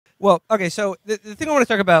Well, okay, so the thing I want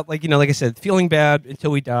to talk about, like, like I said, feeling bad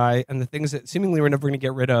until we die, and the things that seemingly we're never going to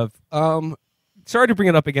get rid of. Sorry to bring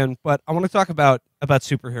it up again, but I want to talk about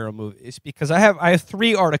superhero movies because I have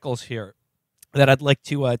 3 articles here that I'd like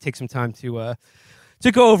to take some time to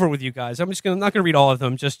go over with you guys. I'm not gonna read all of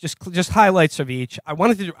them, just highlights of each. I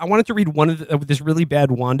wanted to read one of this really bad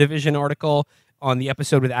WandaVision article on the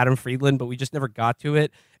episode with Adam Friedland, but we just never got to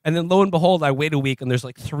it. And then lo and behold, I wait a week and there's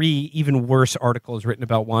like 3 even worse articles written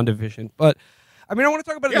about WandaVision. But I mean, I want to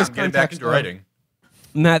talk about it in this context. Back into writing.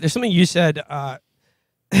 Matt, there's something you said.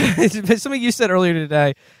 Something you said earlier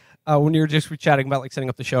today when you were just chatting about like setting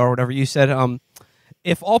up the show or whatever. You said,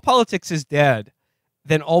 if all politics is dead,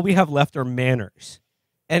 then all we have left are manners.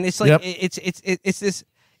 And it's like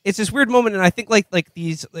it's this weird moment, and I think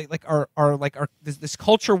this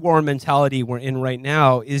culture war mentality we're in right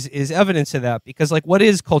now is evidence of that. Because like, what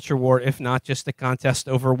is culture war if not just a contest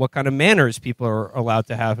over what kind of manners people are allowed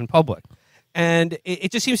to have in public? And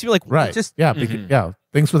it just seems to be like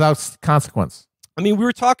things without consequence. I mean, we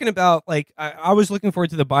were talking about, like, I was looking forward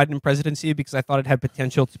to the Biden presidency because I thought it had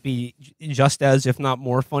potential to be just as, if not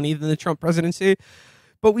more funny than the Trump presidency.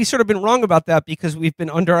 But we sort of been wrong about that because we've been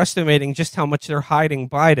underestimating just how much they're hiding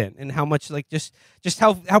Biden and how much, like, just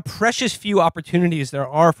how precious few opportunities there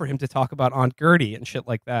are for him to talk about Aunt Gertie and shit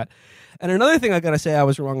like that. And another thing I got to say I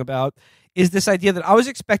was wrong about is this idea that I was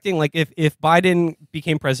expecting, like, if Biden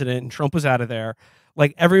became president and Trump was out of there,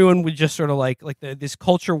 like everyone would just sort of like this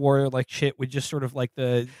culture war like shit would just sort of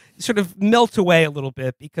melt away a little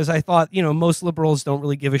bit, because I thought, most liberals don't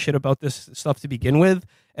really give a shit about this stuff to begin with,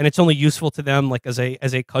 and it's only useful to them like as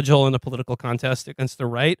a cudgel in a political contest against the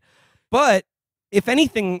right. But if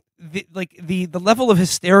anything, the level of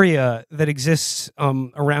hysteria that exists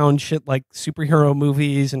around shit like superhero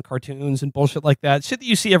movies and cartoons and bullshit like that, shit that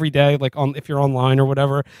you see every day, like if you're online or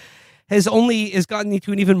whatever, has gotten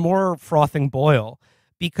into an even more frothing boil,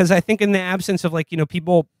 because I think in the absence of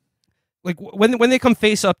people, like when they come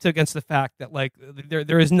face up against the fact that like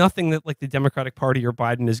there is nothing that like the Democratic Party or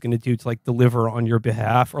Biden is going to do to like deliver on your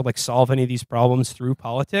behalf or like solve any of these problems through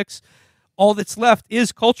politics, all that's left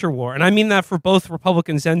is culture war. And I mean that for both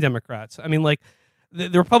Republicans and Democrats. I mean, like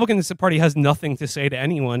the Republicans Party has nothing to say to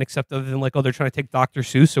anyone except other than like, oh, they're trying to take Dr.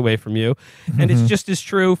 Seuss away from you. And it's just as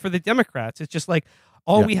true for the Democrats. It's just like,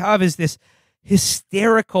 all we have is this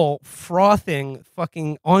hysterical, frothing,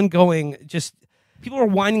 fucking ongoing, just people are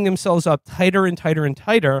winding themselves up tighter and tighter and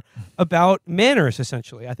tighter about manners,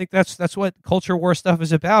 essentially. I think that's what culture war stuff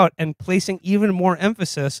is about, and placing even more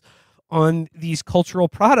emphasis on these cultural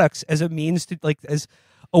products as a means to, like, as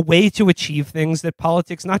a way to achieve things that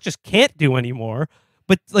politics not just can't do anymore,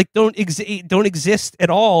 but like don't exist at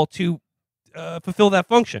all to fulfill that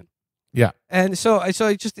function. Yeah. And so I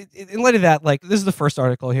just, in light of that, like, this is the first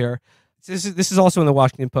article here. This is also in the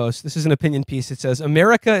Washington Post. This is an opinion piece. It says,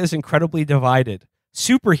 America is incredibly divided.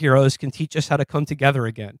 Superheroes can teach us how to come together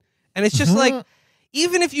again. And it's just like,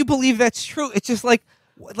 even if you believe that's true, it's just like,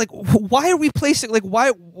 why are we placing, like,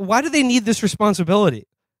 why do they need this responsibility?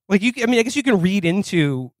 Like, I guess you can read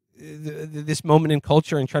into this moment in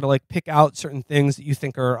culture and try to like pick out certain things that you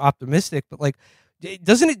think are optimistic, but like,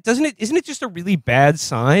 isn't it just a really bad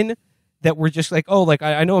sign that we're just like, oh, like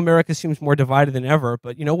I know America seems more divided than ever,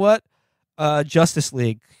 but you know what? Justice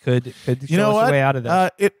League could show us a way out of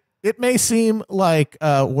that. It may seem like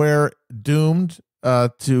we're doomed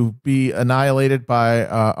to be annihilated by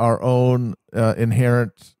our own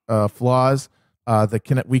inherent flaws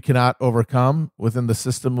that we cannot overcome within the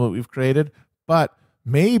system that we've created, but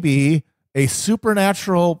maybe a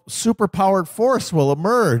supernatural, superpowered force will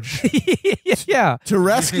emerge to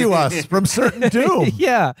rescue us from certain doom.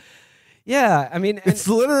 Yeah, I mean, it's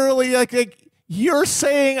literally like you're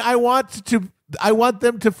saying I want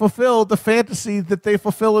them to fulfill the fantasy that they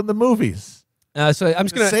fulfill in the movies. So I'm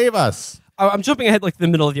just going to save us. I'm jumping ahead like the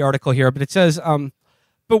middle of the article here, but it says,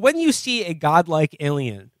 but when you see a godlike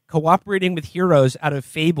alien cooperating with heroes out of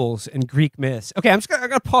fables and Greek myths. Okay, I'm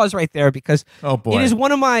going to pause right there because it is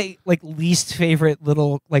one of my like least favorite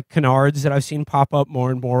little like canards that I've seen pop up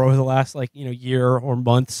more and more over the last year or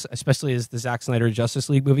months, especially as the Zack Snyder Justice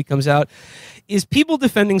League movie comes out, is people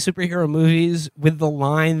defending superhero movies with the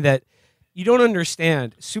line that you don't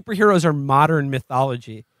understand. Superheroes are modern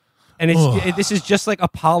mythology. And this is just like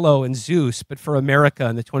Apollo and Zeus, but for America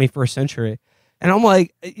in the 21st century. And I'm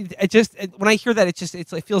like, when I hear that,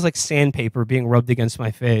 it feels like sandpaper being rubbed against my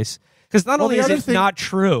face. Because not only is it not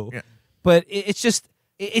true, but it's just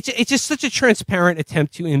such a transparent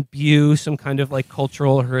attempt to imbue some kind of like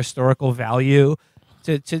cultural or historical value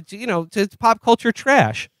to pop culture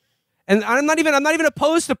trash. And I'm not even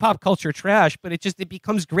opposed to pop culture trash, but it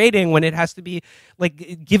becomes grating when it has to be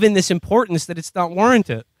like given this importance that it's not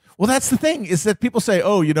warranted. Well, that's the thing, is that people say,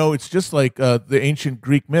 oh, it's just like the ancient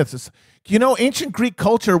Greek myths. It's, ancient Greek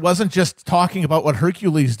culture wasn't just talking about what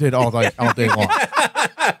Hercules did all day long.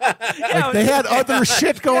 Like, they had other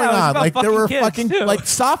shit going on. Like, there were fucking like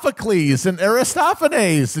Sophocles and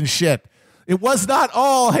Aristophanes and shit. It was not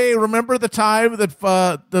all, hey, remember the time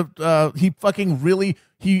that he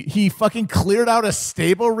fucking cleared out a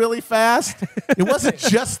stable really fast? It wasn't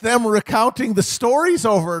just them recounting the stories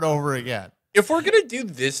over and over again. If we're going to do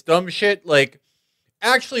this dumb shit, like,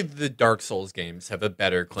 actually, the Dark Souls games have a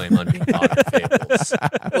better claim on being modern fables.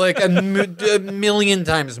 Like, a million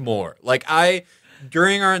times more. Like,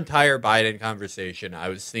 during our entire Biden conversation, I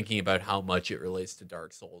was thinking about how much it relates to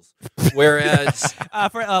Dark Souls. Whereas,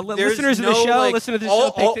 for listeners of the show, listen to the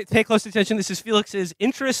show, pay close attention. This is Felix's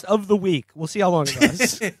interest of the week. We'll see how long it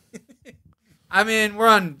goes. I mean, we're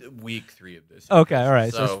on week 3 of this. Okay, all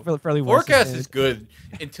right. So it's fairly forecast is good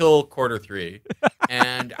until quarter 3.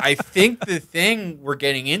 And I think the thing we're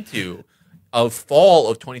getting into of fall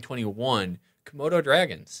of 2021, Komodo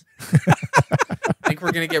dragons. I think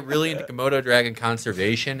we're going to get really into Komodo dragon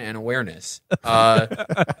conservation and awareness.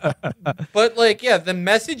 But like, yeah, the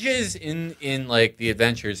messages in like the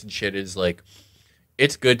adventures and shit is like,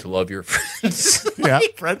 it's good to love your friends. Yeah,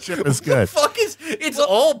 friendship is good. It's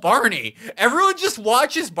all Barney. Everyone just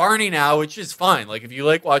watches Barney now, which is fine. Like, if you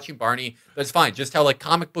like watching Barney, that's fine. Just how like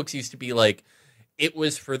comic books used to be like, it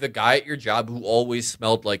was for the guy at your job who always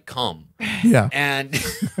smelled like cum. Yeah. And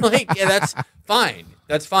like, yeah, that's fine.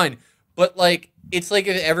 That's fine. But like, it's like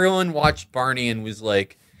if everyone watched Barney and was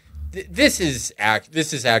like, this is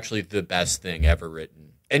actually the best thing ever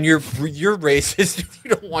written. And you're racist if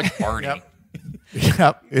you don't watch Barney. Yep.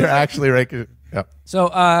 Yep, you're actually right. Yep.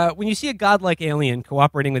 So when you see a godlike alien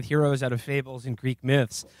cooperating with heroes out of fables and Greek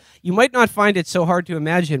myths, you might not find it so hard to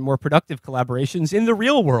imagine more productive collaborations in the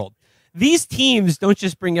real world. These teams don't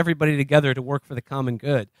just bring everybody together to work for the common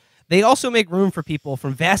good. They also make room for people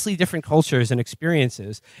from vastly different cultures and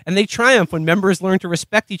experiences, and they triumph when members learn to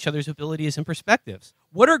respect each other's abilities and perspectives.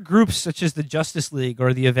 What are groups such as the Justice League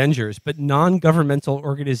or the Avengers, but non-governmental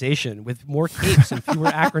organization with more capes and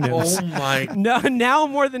fewer acronyms? Oh my! Now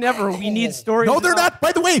more than ever, we need stories. No, they're not.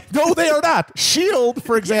 By the way, no, they are not. SHIELD,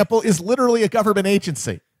 for example, is literally a government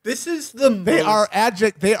agency. This is the They are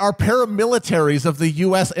paramilitaries of the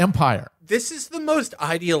U.S. empire. This is the most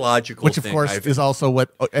ideological Which, of thing course, is also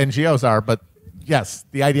what NGOs are, but yes,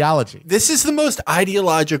 the ideology. This is the most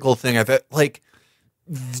ideological thing I've ever, like,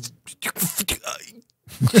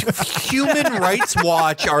 Human Rights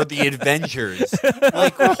Watch are the Avengers.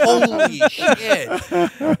 Like, holy shit.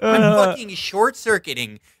 I'm fucking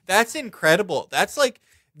short-circuiting. That's incredible. That's like,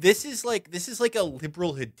 this is like a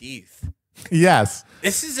liberal hadith. Yes.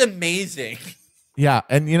 This is amazing. Yeah,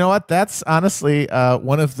 and you know what? That's honestly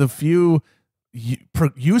one of the few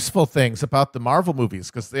useful things about the Marvel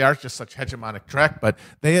movies, because they are just such hegemonic trek, but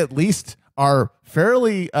they at least are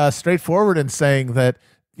fairly straightforward in saying that,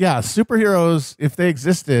 yeah, superheroes, if they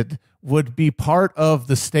existed, would be part of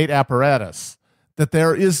the state apparatus. That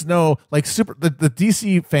there is no, like, the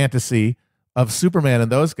DC fantasy of Superman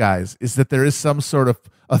and those guys is that there is some sort of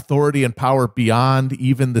authority and power beyond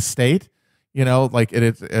even the state. You know, like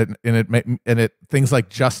it things like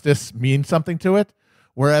justice mean something to it.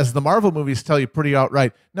 Whereas the Marvel movies tell you pretty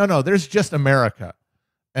outright, no, there's just America.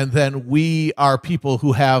 And then we are people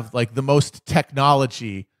who have like the most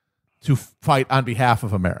technology to fight on behalf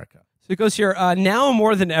of America. So it goes here, now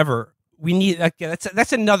more than ever, we need,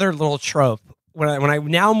 that's another little trope. When I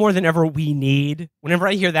now more than ever we need, whenever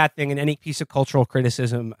I hear that thing in any piece of cultural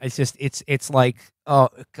criticism, it's like, oh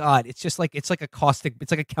God, it's like a caustic,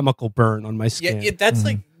 it's like a chemical burn on my skin. Yeah, that's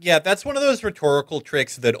that's one of those rhetorical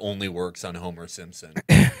tricks that only works on Homer Simpson.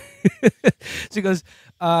 So he goes,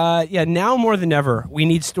 now more than ever, we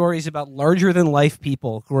need stories about larger than life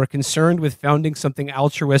people who are concerned with founding something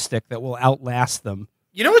altruistic that will outlast them.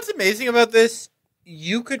 You know what's amazing about this?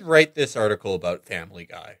 You could write this article about Family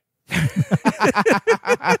Guy.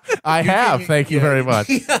 Thank you very much.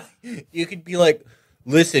 Yeah, you could be like,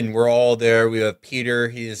 listen, we're all there. We have Peter.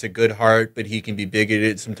 He has a good heart, but he can be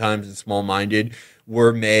bigoted sometimes and small-minded.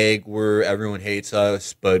 We're Meg. Everyone hates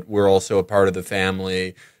us, but we're also a part of the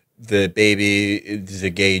family. The baby is a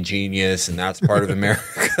gay genius, and that's part of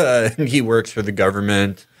America. And he works for the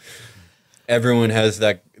government. Everyone has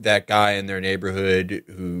that guy in their neighborhood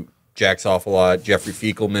who jacks off a lot. Jeffrey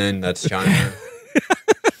Fiekelman, that's China.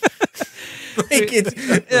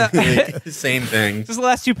 It's the same thing. Just the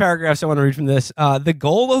last two paragraphs I want to read from this. The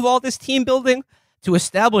goal of all this team building, to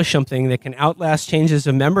establish something that can outlast changes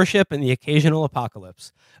of membership and the occasional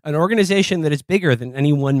apocalypse, an organization that is bigger than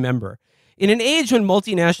any one member. In an age when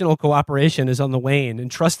multinational cooperation is on the wane and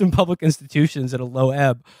trust in public institutions at a low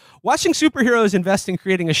ebb, watching superheroes invest in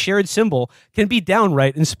creating a shared symbol can be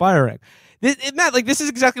downright inspiring. Matt, like, this is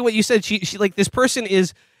exactly what you said. She like, this person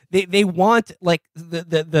is, they want like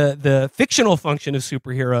the fictional function of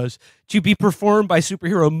superheroes to be performed by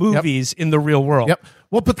superhero movies in the real world. Yep.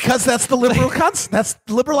 Well, because that's the liberal that's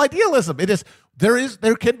liberal idealism. It is.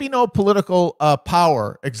 There can be no political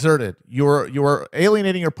power exerted. You're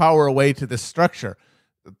alienating your power away to this structure.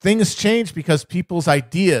 Things change because people's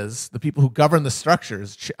ideas, the people who govern the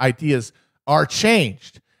structures, ideas are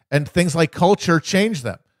changed, and things like culture change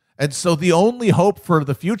them. And so the only hope for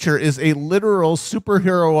the future is a literal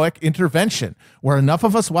superheroic intervention where enough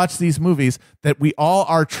of us watch these movies that we all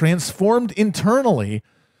are transformed internally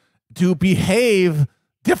to behave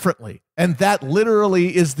differently. And that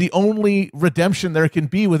literally is the only redemption there can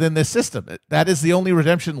be within this system. That is the only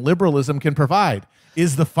redemption liberalism can provide,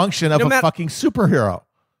 is the function of a fucking superhero.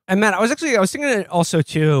 And Matt, I was thinking it also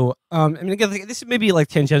too. I mean, again, this may be like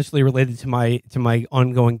tangentially related to my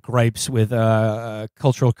ongoing gripes with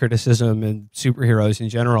cultural criticism and superheroes in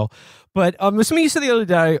general. But something you said the other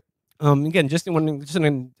day, again, just in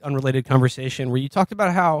an unrelated conversation, where you talked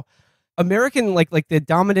about how American, like the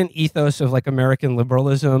dominant ethos of like American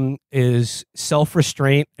liberalism is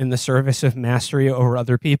self-restraint in the service of mastery over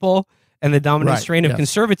other people. And the dominant strain of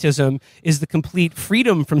conservatism is the complete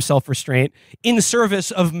freedom from self-restraint in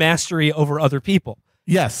service of mastery over other people.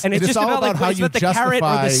 Yes, and it's just all about how you the carrot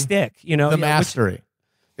or the stick, the mastery.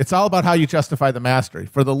 It's all about how you justify the mastery.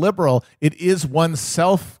 For the liberal, it is one's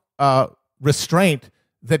self-restraint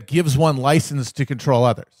that gives one license to control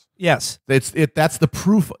others. Yes, that's the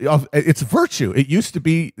proof of its virtue. It used to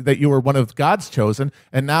be that you were one of God's chosen,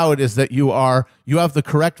 and now it is that you have the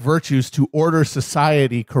correct virtues to order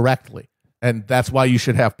society correctly. And that's why you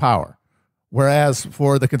should have power. Whereas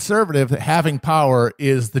for the conservative, having power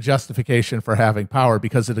is the justification for having power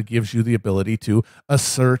because it gives you the ability to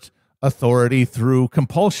assert authority through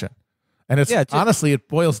compulsion. And honestly, it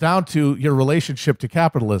boils down to your relationship to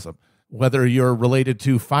capitalism, whether you're related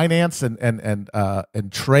to finance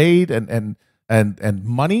and trade and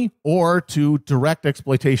money, or to direct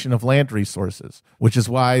exploitation of land resources, which is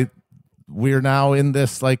why we're now in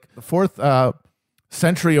this like fourth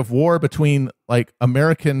century of war between like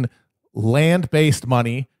American land-based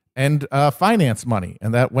money and finance money,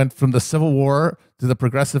 and that went from the Civil War to the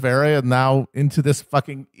Progressive Era, and now into this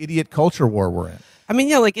fucking idiot culture war we're in. I mean,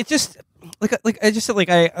 yeah, like it just like I just said, like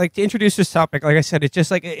I like to introduce this topic. Like I said, it's just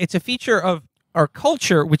like it's a feature of our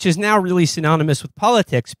culture, which is now really synonymous with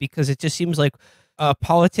politics, because it just seems like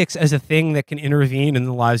politics as a thing that can intervene in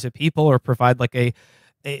the lives of people or provide like a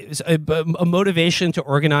motivation to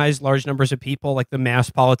organize large numbers of people, like the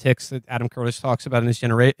mass politics that Adam Curtis talks about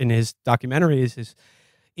in his documentaries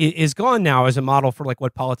is gone now as a model for like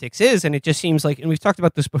what politics is. And it just seems like, and we've talked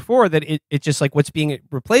about this before, that it just like what's being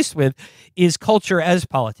replaced with is culture as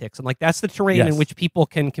politics. And like that's the terrain in which people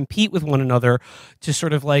can compete with one another to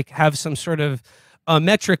sort of like have some sort of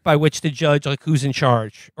metric by which to judge like who's in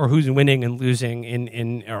charge or who's winning and losing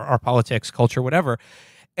in our politics, culture, whatever.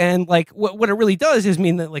 And like what it really does is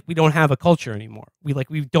mean that like we don't have a culture anymore.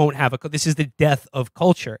 We don't have this is the death of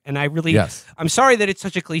culture. And I really, I'm sorry that it's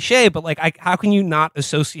such a cliche, but like how can you not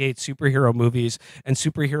associate superhero movies and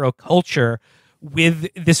superhero culture with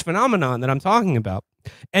this phenomenon that I'm talking about?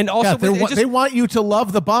 And also, they want you to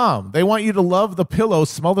love the bomb. They want you to love the pillow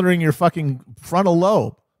smothering your fucking frontal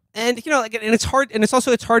lobe. And like, and it's hard, and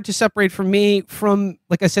it's hard to separate from me from,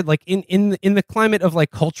 like I said, like in the climate of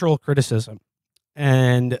like cultural criticism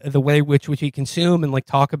and the way which we consume and like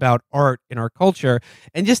talk about art in our culture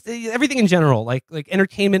and just everything in general, like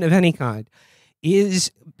entertainment of any kind,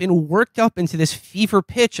 is been worked up into this fever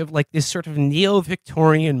pitch of like this sort of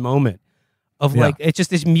neo-Victorian moment of like it's just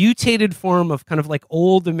this mutated form of kind of like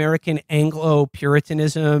old American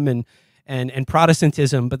Anglo-Puritanism and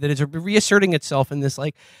Protestantism, but that is reasserting itself in this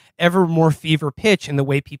like ever more fever pitch in the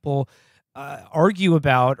way people argue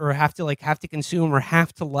about or have to consume or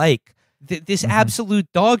have to like this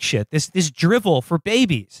absolute dog shit, this drivel for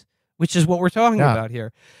babies, which is what we're talking about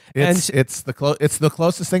here. It's the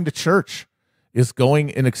closest thing to church, is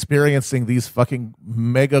going and experiencing these fucking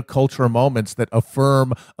mega cultural moments that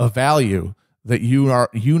affirm a value that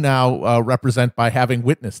you now represent by having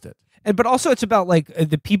witnessed it. But also it's about like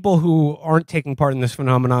the people who aren't taking part in this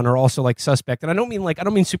phenomenon are also like suspect. And I don't mean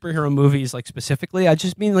superhero movies like specifically. I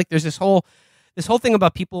just mean like there's this whole thing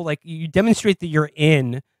about people like you demonstrate that you're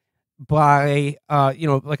in by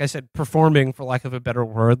like I said, performing, for lack of a better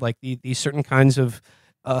word, like these certain kinds of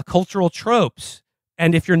cultural tropes.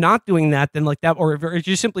 And if you're not doing that, then like that, or if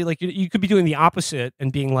you're simply like you could be doing the opposite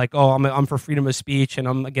and being like, oh, I'm for freedom of speech and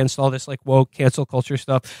I'm against all this like woke cancel culture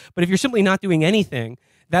stuff. But if you're simply not doing anything,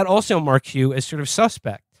 that also marks you as sort of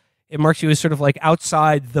suspect. It marks you as sort of like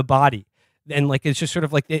outside the body. And like it's just sort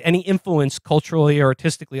of like any influence culturally or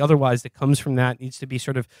artistically otherwise that comes from that needs to be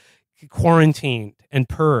sort of quarantined and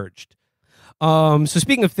purged. So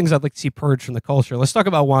speaking of things I'd like to see purged from the culture, let's talk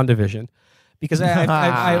about WandaVision. Because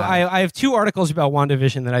I have two articles about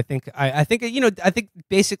WandaVision that I think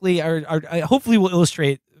basically are hopefully will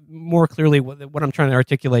illustrate more clearly what I'm trying to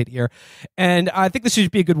articulate here. And I think this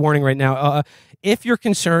should be a good warning right now. If you're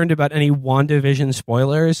concerned about any WandaVision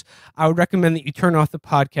spoilers, I would recommend that you turn off the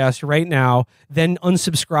podcast right now, then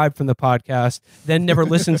unsubscribe from the podcast, then never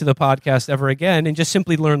listen to the podcast ever again, and just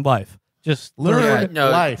simply learn life. Just learn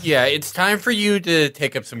life. Yeah, it's time for you to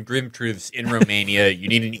take up some grim truths in Romania. You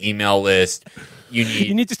need an email list. You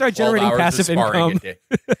need to start generating passive income.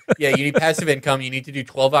 Yeah, you need passive income. You need to do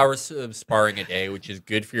 12 hours of sparring a day, which is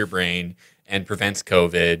good for your brain and prevents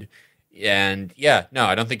COVID. And yeah, no,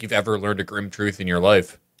 I don't think you've ever learned a grim truth in your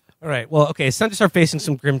life. All right. Well, okay. It's time to start facing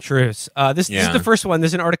some grim truths. This is the first one.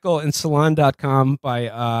 There's an article in Salon.com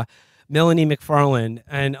by Melanie McFarlane.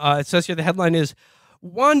 And it says here the headline is,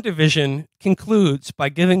 WandaVision concludes by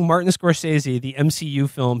giving Martin Scorsese the MCU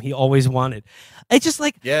film he always wanted. It's just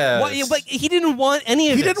like, like he didn't want any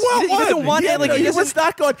of it. He didn't want one. He didn't want it. He was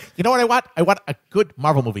not going, you know what I want? I want a good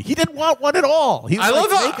Marvel movie. He didn't want one at all. He's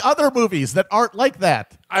make other movies that aren't like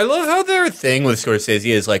that. I love how their thing with Scorsese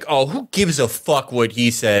is like, oh, who gives a fuck what he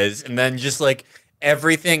says? And then just like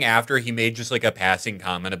everything after he made just like a passing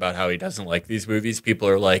comment about how he doesn't like these movies, people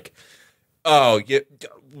are like, oh,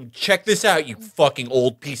 check this out, you fucking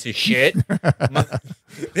old piece of shit.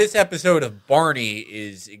 This episode of Barney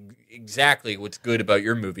is exactly what's good about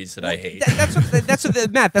your movies that I hate.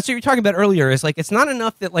 Matt, that's what you were talking about earlier. Is like it's not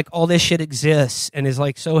enough that like all this shit exists and is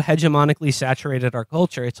like so hegemonically saturated our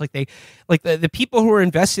culture. It's like the people who are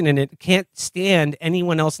invested in it can't stand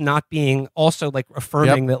anyone else not being also like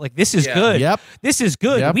affirming that like this is good. This is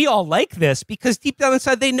good. We all like this because deep down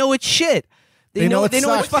inside they know it's shit. They know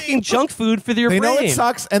it's fucking junk food for their brain. They know it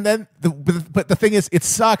sucks, and then but the thing is, it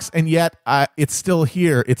sucks, and yet it's still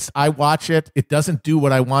here. I watch it. It doesn't do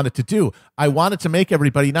what I want it to do. I want it to make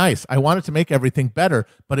everybody nice. I want it to make everything better,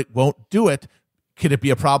 but it won't do it. Could it be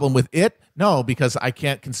a problem with it? No, because I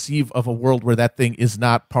can't conceive of a world where that thing is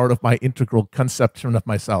not part of my integral conception of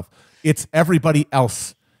myself. It's everybody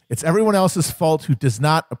else. It's everyone else's fault who does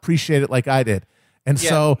not appreciate it like I did. And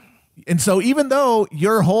so even though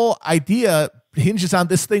your whole idea hinges on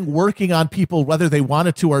this thing working on people whether they want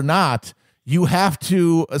it to or not, you have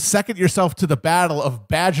to second yourself to the battle of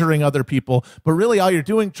badgering other people. But really all you're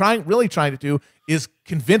doing, trying to do is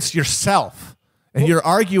convince yourself. And you're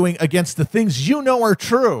arguing against the things you know are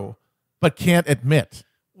true, but can't admit.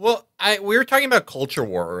 Well, we were talking about culture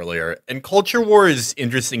war earlier, and culture war is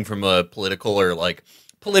interesting from a political or like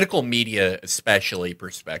political media especially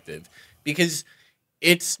perspective, because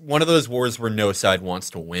it's one of those wars where no side wants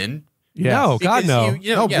to win. Yeah. No, God, no.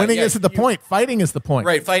 Winning isn't the point. Fighting is the point.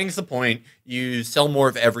 Right, fighting's the point. You sell more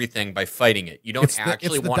of everything by fighting it. You don't it's want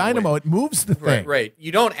the dynamo. It moves the thing. Right.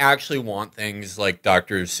 You don't actually want things like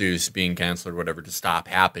Dr. Seuss being canceled or whatever to stop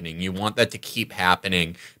happening. You want that to keep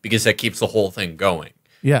happening because that keeps the whole thing going.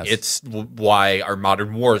 Yes. It's why our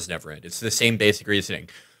modern wars never end. It's the same basic reasoning.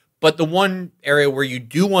 But the one area where you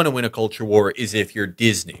do want to win a culture war is if you're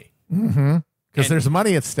Disney. Mm-hmm. Because there's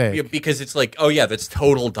money at stake. Yeah, because it's like, oh yeah, that's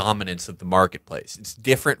total dominance of the marketplace. It's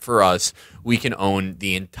different for us. We can own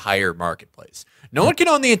the entire marketplace. No one can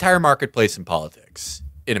own the entire marketplace in politics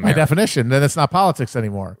in America. By definition, then it's not politics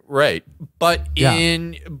anymore. Right. But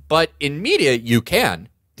in media, you can.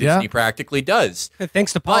 Disney practically does.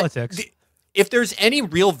 Thanks to politics. If there's any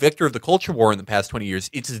real victor of the culture war in the past 20 years,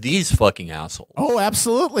 it's these fucking assholes. Oh,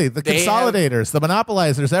 absolutely. The consolidators, the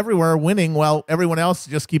monopolizers everywhere winning while everyone else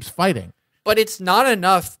just keeps fighting. But it's not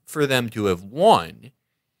enough for them to have won.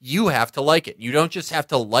 You have to like it. You don't just have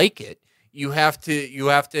to like it. You have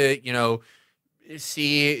to,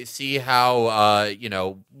 see how,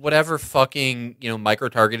 whatever fucking,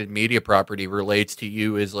 micro-targeted media property relates to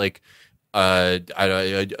you is like a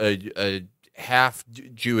half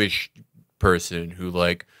Jewish person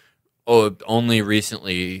who only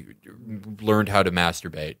recently learned how to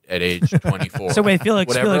masturbate at age 24. So wait,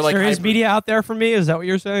 Felix, there is media out there for me? Is that what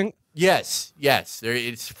you're saying? Yes.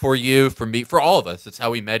 It's for you, for me, for all of us. That's how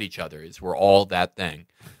we met each other. Is we're all that thing.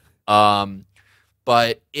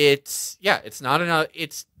 But it's not enough.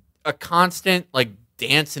 It's a constant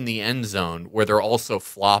dance in the end zone where they're also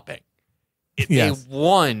flopping. Yes. They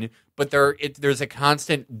won, but there's a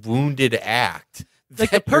constant wounded act. Like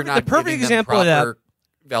the perfect example of that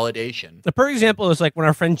validation. The perfect example is like when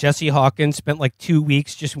our friend Jesse Hawkins spent like 2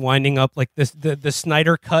 weeks just winding up like the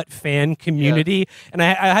Snyder Cut fan community, and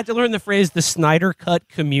I had to learn the phrase the Snyder Cut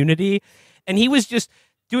community, and he was just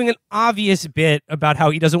doing an obvious bit about how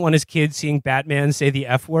he doesn't want his kids seeing Batman say the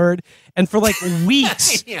F word, and for like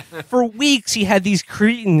weeks, for weeks he had these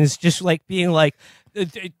cretins just like being like,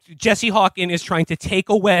 Jesse Hawkins is trying to take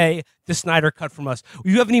away the Snyder Cut from us.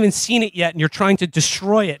 You haven't even seen it yet, and you're trying to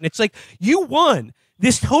destroy it. And it's like, you won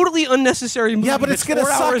this totally unnecessary movie. Yeah, but it's going to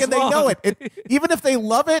suck, and they know it. Even if they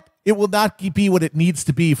love it, it will not be what it needs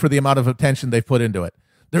to be for the amount of attention they've put into it.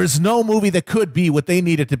 There's no movie that could be what they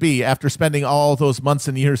need it to be after spending all those months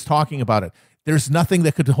and years talking about it. There's nothing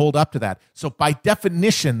that could hold up to that. So by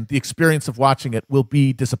definition, the experience of watching it will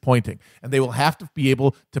be disappointing. And they will have to be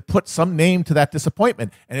able to put some name to that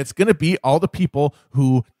disappointment. And it's going to be all the people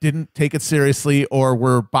who didn't take it seriously or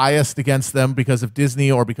were biased against them because of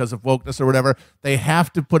Disney or because of wokeness or whatever. They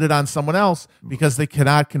have to put it on someone else because they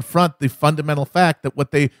cannot confront the fundamental fact that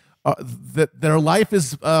that their life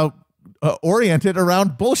is oriented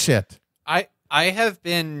around bullshit. I have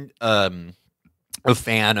been a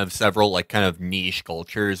fan of several like kind of niche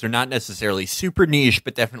cultures. They're not necessarily super niche,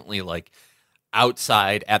 but definitely like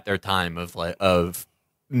outside at their time of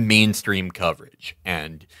mainstream coverage.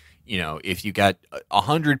 And you know, if you got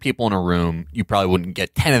 100 people in a room, you probably wouldn't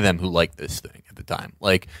get 10 of them who like this thing at the time.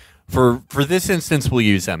 Like for this instance, we'll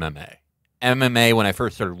use MMA. MMA, when I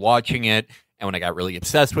first started watching it and when I got really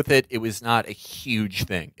obsessed with it, it was not a huge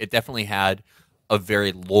thing. It definitely had a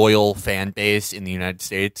very loyal fan base in the United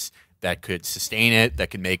States that could sustain it, that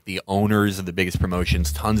could make the owners of the biggest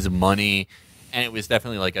promotions tons of money. And it was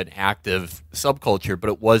definitely like an active subculture, but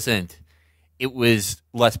it was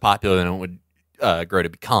less popular than it would grow to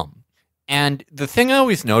become. And the thing I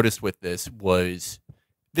always noticed with this was,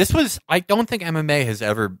 I don't think MMA has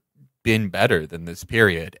ever been better than this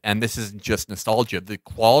period. And this isn't just nostalgia. The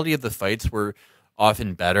quality of the fights were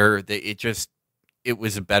often better. It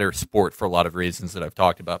was a better sport for a lot of reasons that I've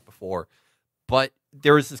talked about before. But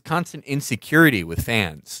there was this constant insecurity with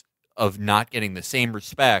fans of not getting the same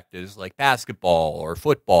respect as like basketball or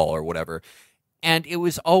football or whatever. And it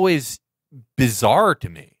was always bizarre to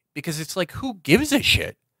me because it's like, who gives a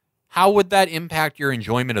shit? How would that impact your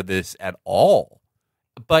enjoyment of this at all?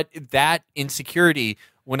 But that insecurity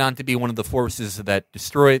went on to be one of the forces that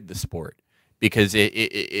destroyed the sport because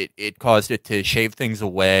it caused it to shave things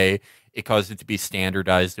away. It caused it to be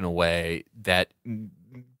standardized in a way that,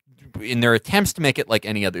 in their attempts to make it like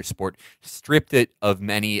any other sport, stripped it of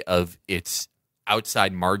many of its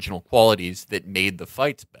outside marginal qualities that made the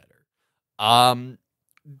fights better.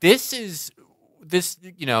 This,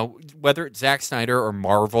 you know, whether it's Zack Snyder or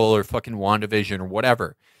Marvel or fucking WandaVision or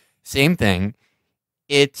whatever, same thing.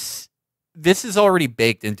 This is already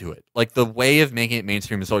baked into it. Like the way of making it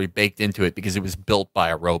mainstream is already baked into it because it was built by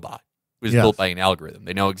a robot. It was built by an algorithm.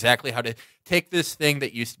 They know exactly how to take this thing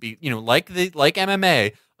that used to be, you know, like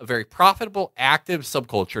MMA, a very profitable, active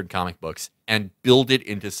subculture in comic books, and build it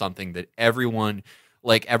into something that everyone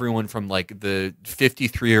from like the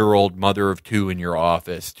 53-year-old mother of two in your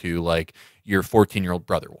office to like your 14-year-old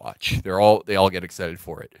brother watch. They all get excited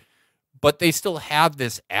for it. But they still have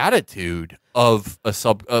this attitude of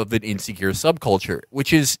an insecure subculture,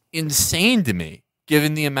 which is insane to me,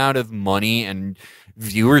 given the amount of money and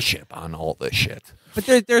viewership on all this shit. But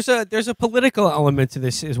there's a political element to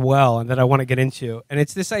this as well, and that I want to get into, and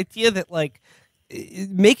it's this idea that like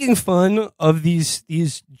making fun of these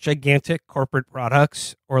gigantic corporate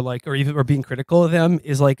products or being critical of them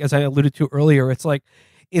is like, as I alluded to earlier, it's like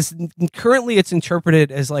currently it's interpreted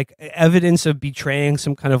as like evidence of betraying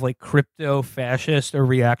some kind of like crypto fascist or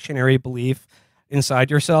reactionary belief inside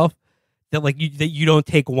yourself, that like you don't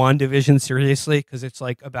take WandaVision seriously because it's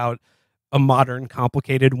like about a modern,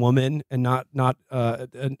 complicated woman and not a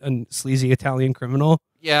sleazy Italian criminal.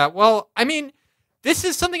 Yeah, well, I mean, this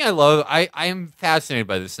is something I love. I am fascinated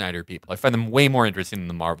by the Snyder people. I find them way more interesting than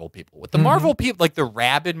the Marvel people. With the Marvel people, like the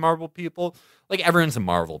rabid Marvel people, like everyone's a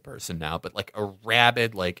Marvel person now, but like a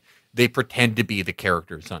rabid, like they pretend to be the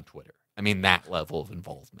characters on Twitter. I mean, that level of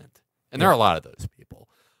involvement. And there are a lot of those people.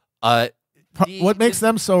 What makes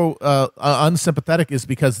them so unsympathetic is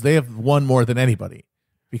because they have won more than anybody.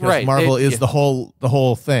 Because Marvel is the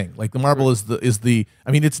whole thing. Like the Marvel is the.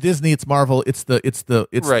 I mean, it's Disney, it's Marvel, it's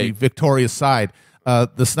the victorious side.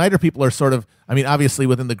 The Snyder people are sort of. I mean, obviously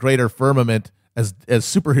within the greater firmament as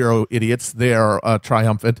superhero idiots, they are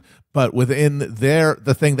triumphant. but within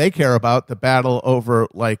the thing they care about, the battle over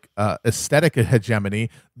like aesthetic hegemony,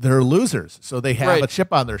 they're losers. So they have a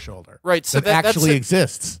chip on their shoulder, right? So that actually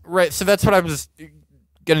exists, right? So that's what I was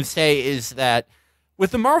gonna say is that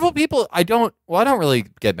with the Marvel people, I don't really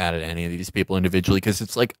get mad at any of these people individually because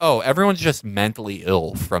it's like, oh, everyone's just mentally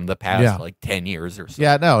ill from the past like 10 years or so.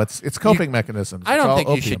 Yeah, no, it's coping mechanisms. I don't think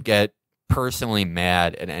opium. you should get personally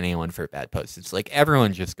mad at anyone for bad posts. It's like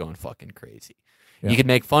everyone's just going fucking crazy. Yeah. You can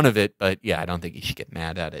make fun of it, but yeah, I don't think you should get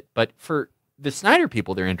mad at it. But for the Snyder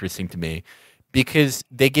people, they're interesting to me because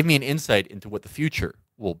they give me an insight into what the future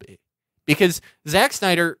will be. Because Zack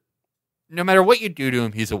Snyder, no matter what you do to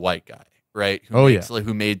him, he's a white guy, right?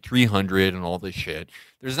 Who made 300 and all this shit.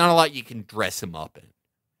 There's not a lot you can dress him up in.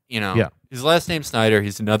 You know, his last name's Snyder.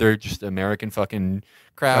 He's another just American fucking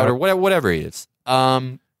crowd or whatever he is.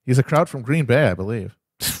 He's a crowd from Green Bay, I believe.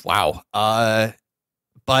 Wow.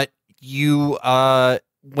 But you,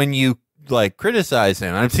 when you like criticize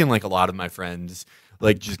him, I've seen like a lot of my friends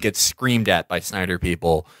like just get screamed at by Snyder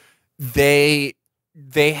people. They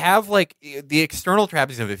have like the external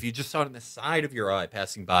trappings of it. If you just saw it on the side of your eye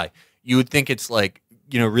passing by, you would think it's like,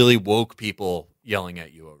 you know, really woke people yelling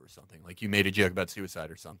at you over something. Like you made a joke about suicide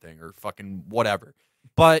or something or fucking whatever.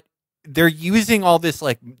 But they're using all this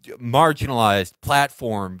like marginalized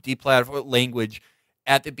platform, deplatform language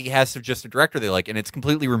at the behest of just a director they like, and it's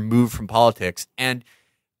completely removed from politics. And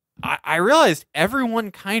I realized everyone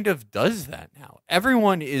kind of does that now.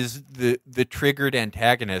 Everyone is the triggered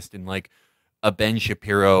antagonist in like a Ben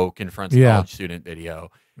Shapiro confronts a college student video.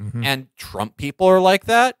 Mm-hmm. And Trump people are like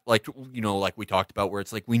that. Like, you know, like we talked about where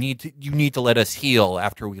it's like, you need to let us heal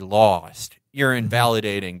after we lost. You're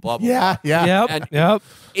invalidating, blah, blah, blah. Yep.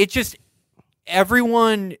 It just,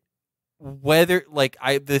 everyone, whether, like,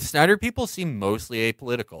 the Snyder people seem mostly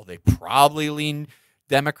apolitical. They probably lean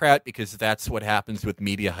Democrat because that's what happens with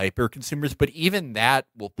media hyper consumers. But even that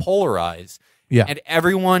will polarize. Yeah. And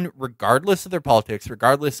everyone, regardless of their politics,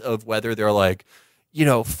 regardless of whether they're like, you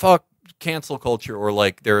know, fuck cancel culture or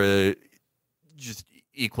like they're just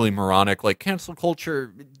equally moronic, like cancel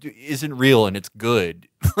culture isn't real and it's good,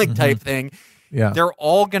 like type thing. Yeah. They're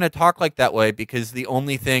all going to talk like that way because the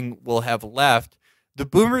only thing we'll have left, the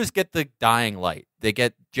boomers get the dying light. They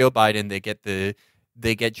get Joe Biden. They get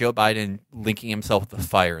Joe Biden linking himself with the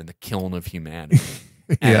fire and the killing of humanity.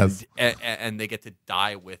 And they get to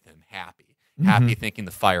die with him happy thinking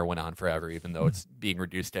the fire went on forever, even though it's being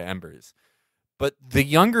reduced to embers. But the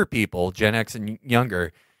younger people, Gen X and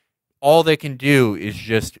younger, all they can do is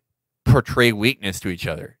just portray weakness to each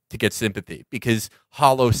other to get sympathy because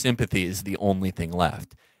hollow sympathy is the only thing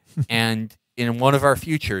left. And in one of our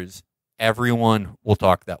futures, everyone will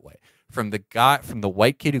talk that way. From the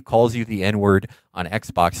white kid who calls you the N-word on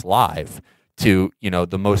Xbox Live to, you know,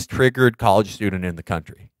 the most triggered college student in the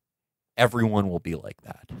country. Everyone will be like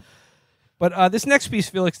that. But this next piece,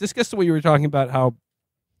 Felix, this gets to what you were talking about,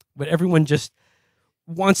 but everyone just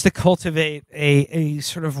wants to cultivate a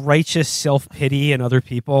sort of righteous self-pity in other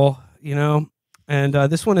people, you know? And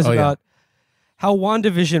this one is about how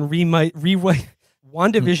WandaVision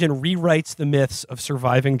rewrites the myths of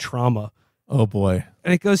surviving trauma. Oh, boy.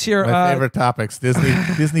 And it goes here. My favorite topics,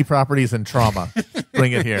 Disney properties and trauma.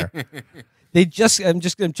 Bring it here. I'm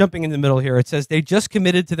just jumping in the middle here. It says they just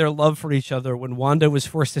committed to their love for each other when Wanda was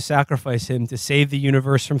forced to sacrifice him to save the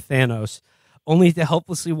universe from Thanos, only to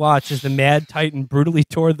helplessly watch as the Mad Titan brutally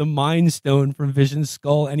tore the Mind Stone from Vision's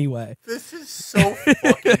skull anyway. This is so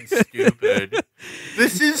fucking stupid.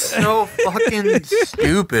 This is so fucking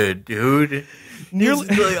stupid, dude.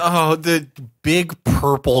 The big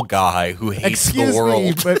purple guy who hates the world.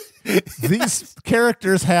 Me, but these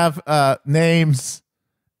characters have names,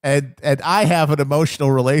 and I have an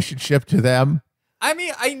emotional relationship to them. I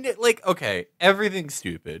mean, okay, everything's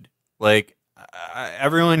stupid. Like,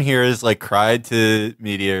 everyone here has like cried to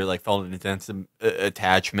media or like felt an intense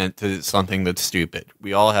attachment to something that's stupid.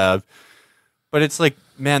 We all have, but it's like,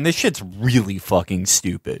 man, this shit's really fucking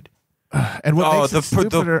stupid. And what makes it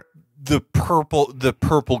stupider? The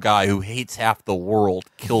purple guy who hates half the world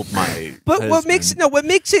killed my. But what makes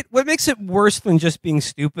it worse than just being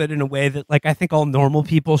stupid in a way that like I think all normal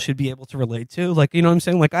people should be able to relate to. Like, you know what I'm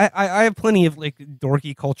saying? Like I have plenty of like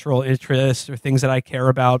dorky cultural interests or things that I care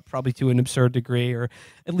about, probably to an absurd degree, or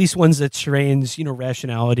at least ones that strains, you know,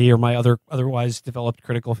 rationality or my otherwise developed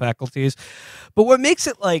critical faculties. But what makes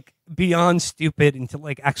it like beyond stupid into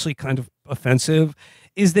like actually kind of offensive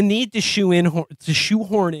is the need to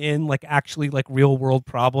shoehorn in like actually like real world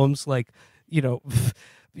problems, like you know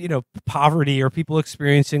poverty or people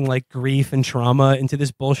experiencing like grief and trauma into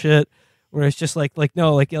this bullshit, where it's just like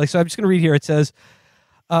no, like so I'm just gonna read here. It says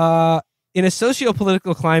In a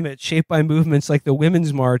socio-political climate shaped by movements like the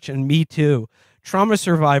Women's March and Me Too, trauma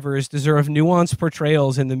survivors deserve nuanced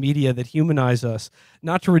portrayals in the media that humanize us,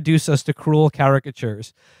 not to reduce us to cruel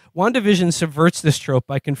caricatures. WandaVision subverts this trope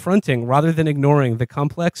by confronting, rather than ignoring, the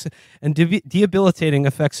complex and debilitating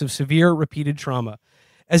effects of severe, repeated trauma.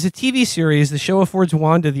 As a TV series, the show affords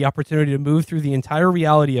Wanda the opportunity to move through the entire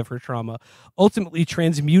reality of her trauma, ultimately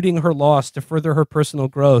transmuting her loss to further her personal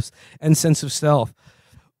growth and sense of self.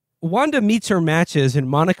 Wanda meets her matches in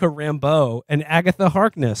Monica Rambeau and Agatha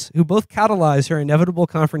Harkness, who both catalyze her inevitable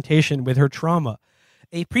confrontation with her trauma.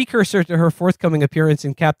 A precursor to her forthcoming appearance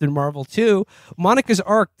in Captain Marvel 2, Monica's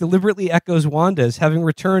arc deliberately echoes Wanda's, having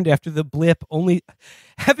returned after the blip only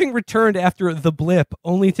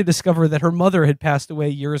to discover that her mother had passed away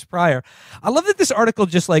years prior. I love that this article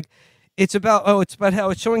just like it's about how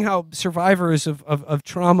it's showing how survivors of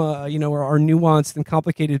trauma, are nuanced and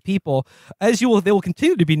complicated people. They will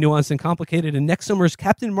continue to be nuanced and complicated in next summer's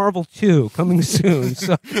Captain Marvel 2 coming soon.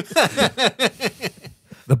 So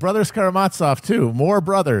the brothers Karamazov too. More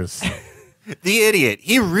brothers. The idiot.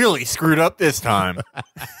 He really screwed up this time.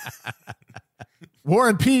 War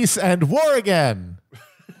and peace and war again.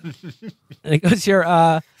 And it goes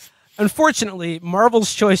here. Unfortunately,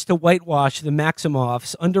 Marvel's choice to whitewash the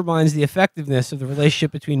Maximoffs undermines the effectiveness of the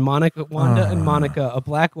relationship between Wanda and Monica, a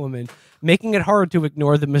black woman, making it hard to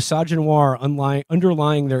ignore the misogynoir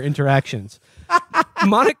underlying their interactions.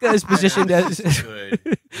 Monica is positioned as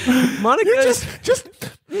Monica is just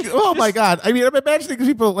oh my god. I mean, I'm imagining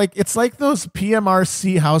people like it's like those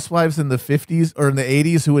PMRC housewives in the 50s or in the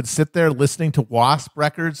 80s who would sit there listening to WASP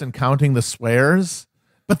records and counting the swears.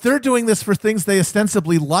 But they're doing this for things they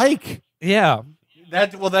ostensibly like. Yeah.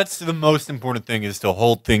 That's the most important thing, is to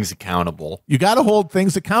hold things accountable. You got to hold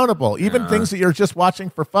things accountable, even things that you're just watching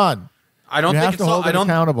for fun. I don't think have to hold it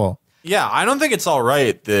accountable. Yeah, I don't think it's all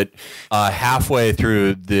right that halfway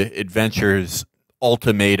through the Adventures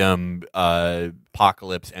Ultimatum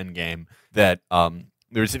Apocalypse Endgame that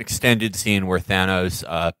there's an extended scene where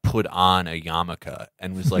Thanos put on a yarmulke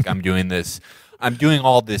and was like, I'm doing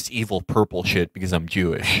all this evil purple shit because I'm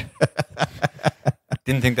Jewish.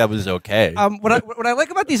 Didn't think that was okay. What I like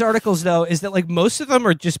about these articles, though, is that like most of them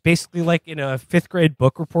are just basically like in a 5th grade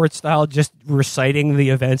book report style, just reciting the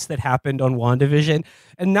events that happened on WandaVision,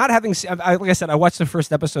 and not having. Like I said, I watched the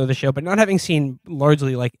first episode of the show, but not having seen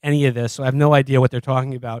largely like any of this, so I have no idea what they're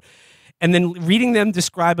talking about. And then reading them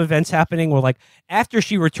describe events happening, or like after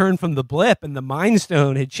she returned from the blip and the Mind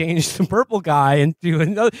Stone had changed the purple guy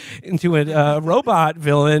into a robot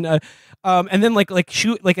villain, and then like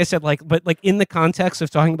I said, but in the context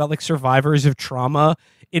of talking about like survivors of trauma,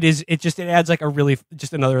 it adds like a really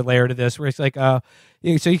just another layer to this, where it's like so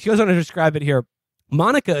he goes on to describe it here.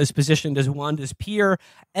 Monica is positioned as Wanda's peer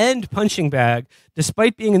and punching bag,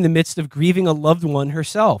 despite being in the midst of grieving a loved one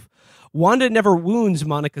herself. Wanda never wounds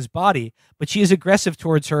Monica's body, but she is aggressive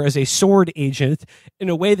towards her as a sword agent in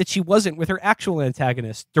a way that she wasn't with her actual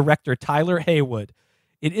antagonist, director Tyler Haywood.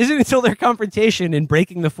 It isn't until their confrontation in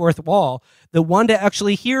breaking the fourth wall that Wanda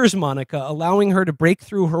actually hears Monica, allowing her to break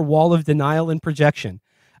through her wall of denial and projection.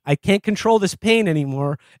 I can't control this pain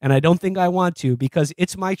anymore, and I don't think I want to, because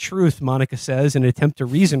it's my truth, Monica says in an attempt to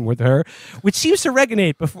reason with her, which seems to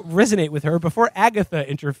resonate with her before Agatha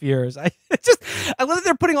interferes. I love that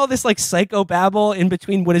they're putting all this like psychobabble in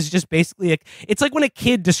between what is just basically it's like when a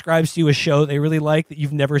kid describes to you a show they really like that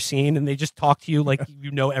you've never seen, and they just talk to you like you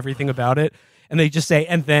know everything about it. And they just say,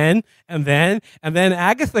 and then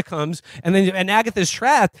Agatha comes, and Agatha's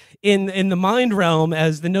trapped in the mind realm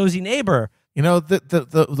as the nosy neighbor. You know,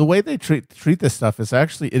 the way they treat this stuff is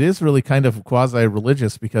actually, it is really kind of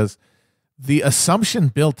quasi-religious, because the assumption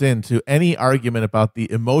built into any argument about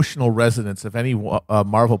the emotional resonance of any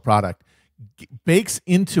Marvel product bakes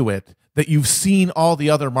into it that you've seen all the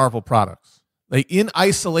other Marvel products. Like in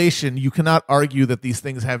isolation, you cannot argue that these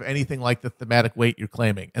things have anything like the thematic weight you're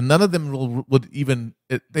claiming. And none of them would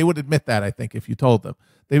admit that, I think, if you told them.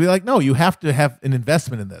 They'd be like, no, you have to have an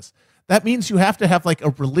investment in this. That means you have to have like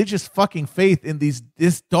a religious fucking faith in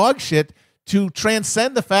this dog shit to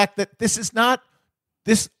transcend the fact that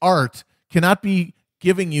this art cannot be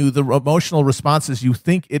giving you the emotional responses you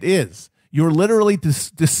think it is. You're literally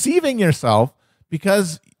deceiving yourself,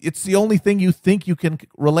 because it's the only thing you think you can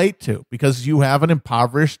relate to, because you have an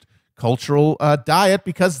impoverished cultural diet,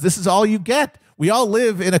 because this is all you get. We all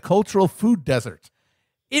live in a cultural food desert.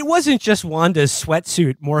 It wasn't just Wanda's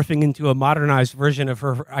sweatsuit morphing into a modernized version of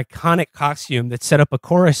her iconic costume that sent up a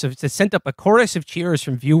chorus of cheers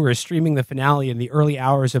from viewers streaming the finale in the early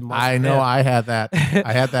hours of March 5th. I know, I had that.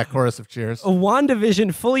 I had that chorus of cheers. A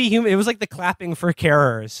WandaVision fully human. It was like the clapping for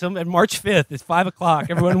carers. On March 5th, it's 5:00.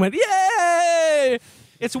 Everyone went, yay!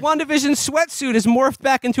 It's WandaVision's sweatsuit is morphed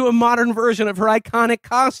back into a modern version of her iconic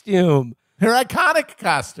costume. Her iconic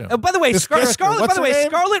costume. By the way, Scarlet. What's her name?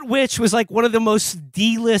 Scarlet Witch was like one of the most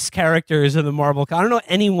D-list characters in the Marvel. I don't know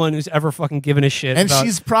anyone who's ever fucking given a shit. And about...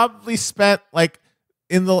 she's probably spent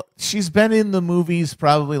she's been in the movies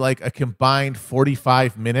probably like a combined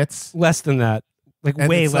 45 minutes. Less than that. Like and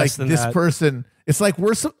way it's less like than this that. person. It's like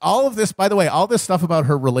all of this, by the way, all this stuff about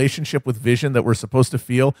her relationship with Vision that we're supposed to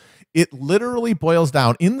feel, it literally boils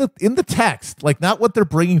down in the text, like not what they're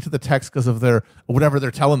bringing to the text because of their whatever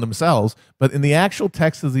they're telling themselves, but in the actual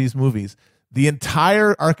text of these movies, the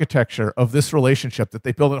entire architecture of this relationship that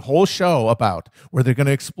they build a whole show about, where they're going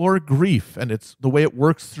to explore grief and it's the way it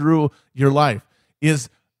works through your life, is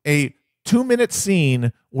a 2-minute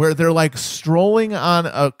scene where they're like strolling on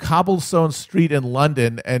a cobblestone street in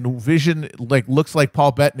London and Vision like looks like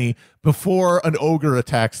Paul Bettany before an ogre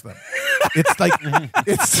attacks them. It's like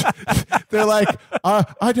they're like,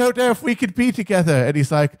 I don't know if we could be together. And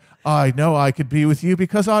he's like, I know I could be with you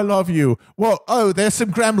because I love you. Well, there's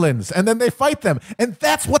some gremlins. And then they fight them. And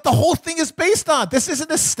that's what the whole thing is based on. This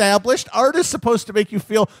isn't established. Art is supposed to make you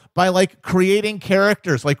feel by like creating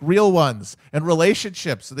characters, like real ones, and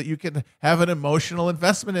relationships so that you can have an emotional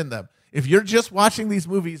investment in them. If you're just watching these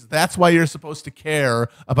movies, that's why you're supposed to care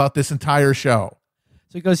about this entire show.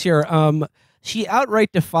 So he goes here, she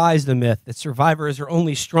outright defies the myth that survivors are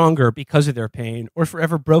only stronger because of their pain or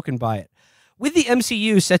forever broken by it. With the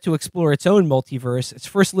MCU set to explore its own multiverse, its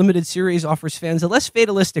first limited series offers fans a less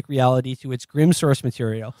fatalistic reality to its grim source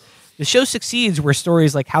material. The show succeeds where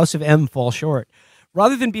stories like House of M fall short.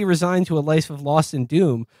 Rather than be resigned to a life of loss and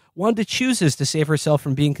doom, Wanda chooses to save herself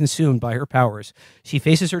from being consumed by her powers. She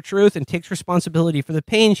faces her truth and takes responsibility for the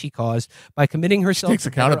pain she caused by committing herself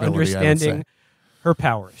to better understanding her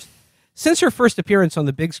powers. Since her first appearance on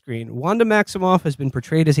the big screen, Wanda Maximoff has been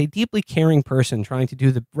portrayed as a deeply caring person trying to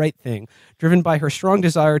do the right thing, driven by her strong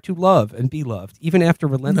desire to love and be loved, even after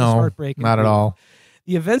relentless heartbreak. Not at all.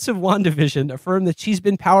 The events of WandaVision affirm that she's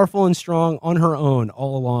been powerful and strong on her own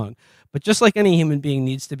all along. But just like any human being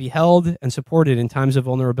needs to be held and supported in times of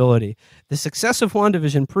vulnerability, the success of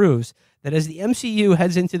WandaVision proves that as the MCU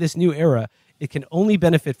heads into this new era, it can only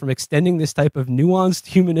benefit from extending this type of nuanced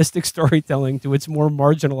humanistic storytelling to its more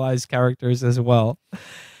marginalized characters as well.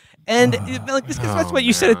 And like this gets back to what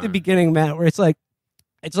you said at the beginning, Matt, where it's like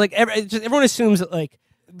everyone assumes that like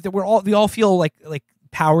that we all feel like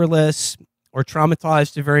powerless or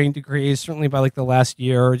traumatized to varying degrees, certainly by like the last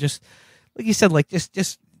year, or just like you said, like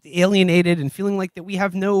just alienated and feeling like that we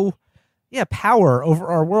have no power over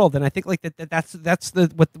our world. And I think like that's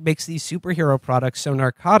what makes these superhero products so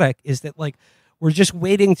narcotic, is that like we're just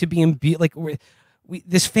waiting to be like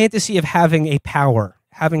this fantasy of having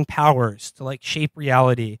powers to like shape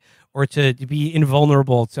reality or to be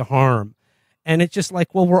invulnerable to harm. And it's just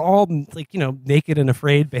like, well, we're all like, naked and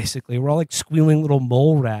afraid, basically. We're all like squealing little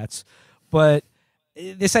mole rats. But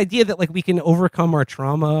this idea that like we can overcome our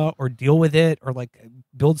trauma or deal with it or like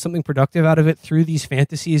build something productive out of it through these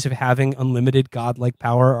fantasies of having unlimited godlike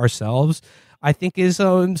power ourselves, I think is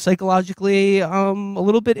psychologically a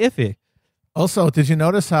little bit iffy. Also, did you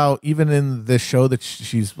notice how even in this show that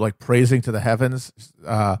she's like praising to the heavens,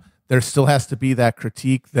 there still has to be that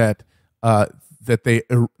critique that they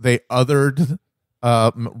othered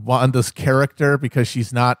Wanda's character because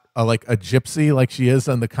she's not like a gypsy like she is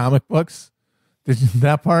in the comic books. Did you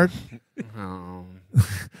that part?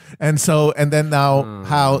 And then now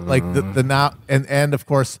how like the now and of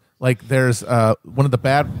course like there's one of the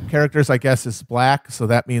bad characters I guess is black, so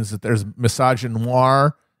that means that there's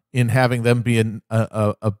misogynoir in having them be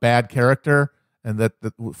a bad character, and that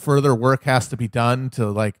further work has to be done to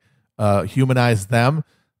like humanize them.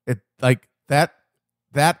 It like that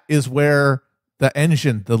is where the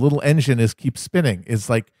little engine keeps spinning. Is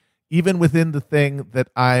like even within the thing that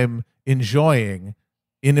I'm enjoying,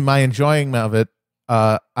 in my enjoying of it,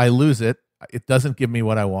 I lose it. It doesn't give me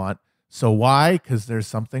what I want. So why? Because there's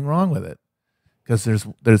something wrong with it. Because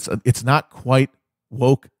it's not quite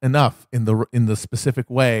woke enough in the specific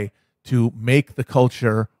way to make the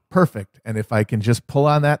culture perfect. And if I can just pull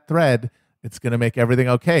on that thread, it's going to make everything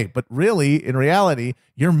okay. But really, in reality,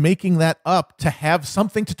 you're making that up to have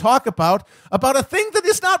something to talk about a thing that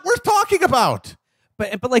is not worth talking about.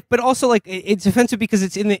 But also like it's offensive because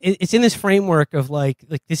it's in this framework of like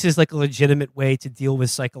this is like a legitimate way to deal with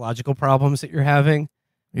psychological problems that you're having.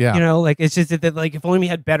 Yeah, like it's just that like if only we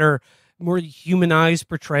had better, more humanized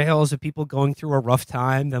portrayals of people going through a rough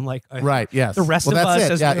time than like right. Yes, the rest of us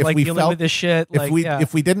as we're like dealing with this shit.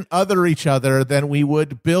 If we didn't other each other, then we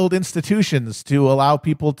would build institutions to allow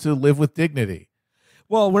people to live with dignity.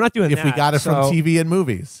 Well, we're not doing if that. we got it from TV and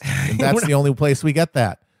movies. And that's the only place we get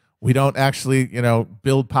that. We don't actually,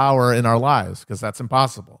 build power in our lives because that's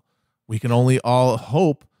impossible. We can only all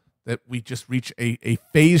hope that we just reach a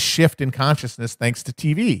phase shift in consciousness thanks to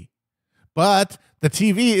TV. But the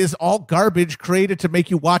TV is all garbage created to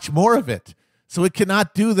make you watch more of it. So it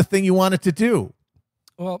cannot do the thing you want it to do.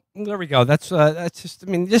 Well, there we go. That's just.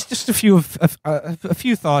 I mean, just a few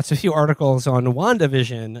thoughts, a few articles on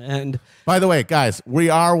WandaVision, and by the way, guys,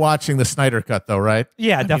 we are watching the Snyder Cut, though, right?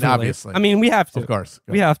 Yeah, definitely. Obviously, I mean, we have to. Of course,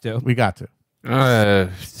 we have to. We got to.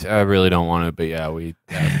 I really don't want to, but yeah, we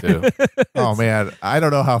have to. Oh man, I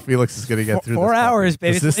don't know how Felix is going to get through 4 hours,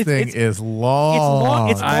 baby. This thing is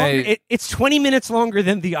long. It's long. It's 20 minutes longer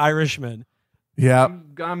than The Irishman. Yeah,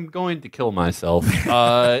 I'm going to kill myself.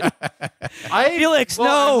 Felix,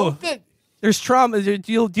 no. There's trauma.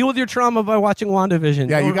 Deal with your trauma by watching WandaVision.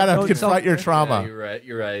 Yeah, you got to confront your trauma. Yeah,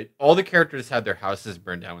 you're right. All the characters had their houses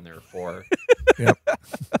burned down when they were 4. Yep.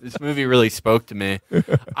 This movie really spoke to me.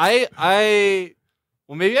 Well,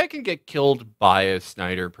 maybe I can get killed by a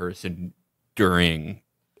Snyder person during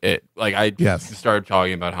it. Like I started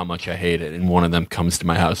talking about how much I hate it, and one of them comes to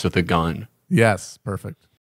my house with a gun. Yes, perfect.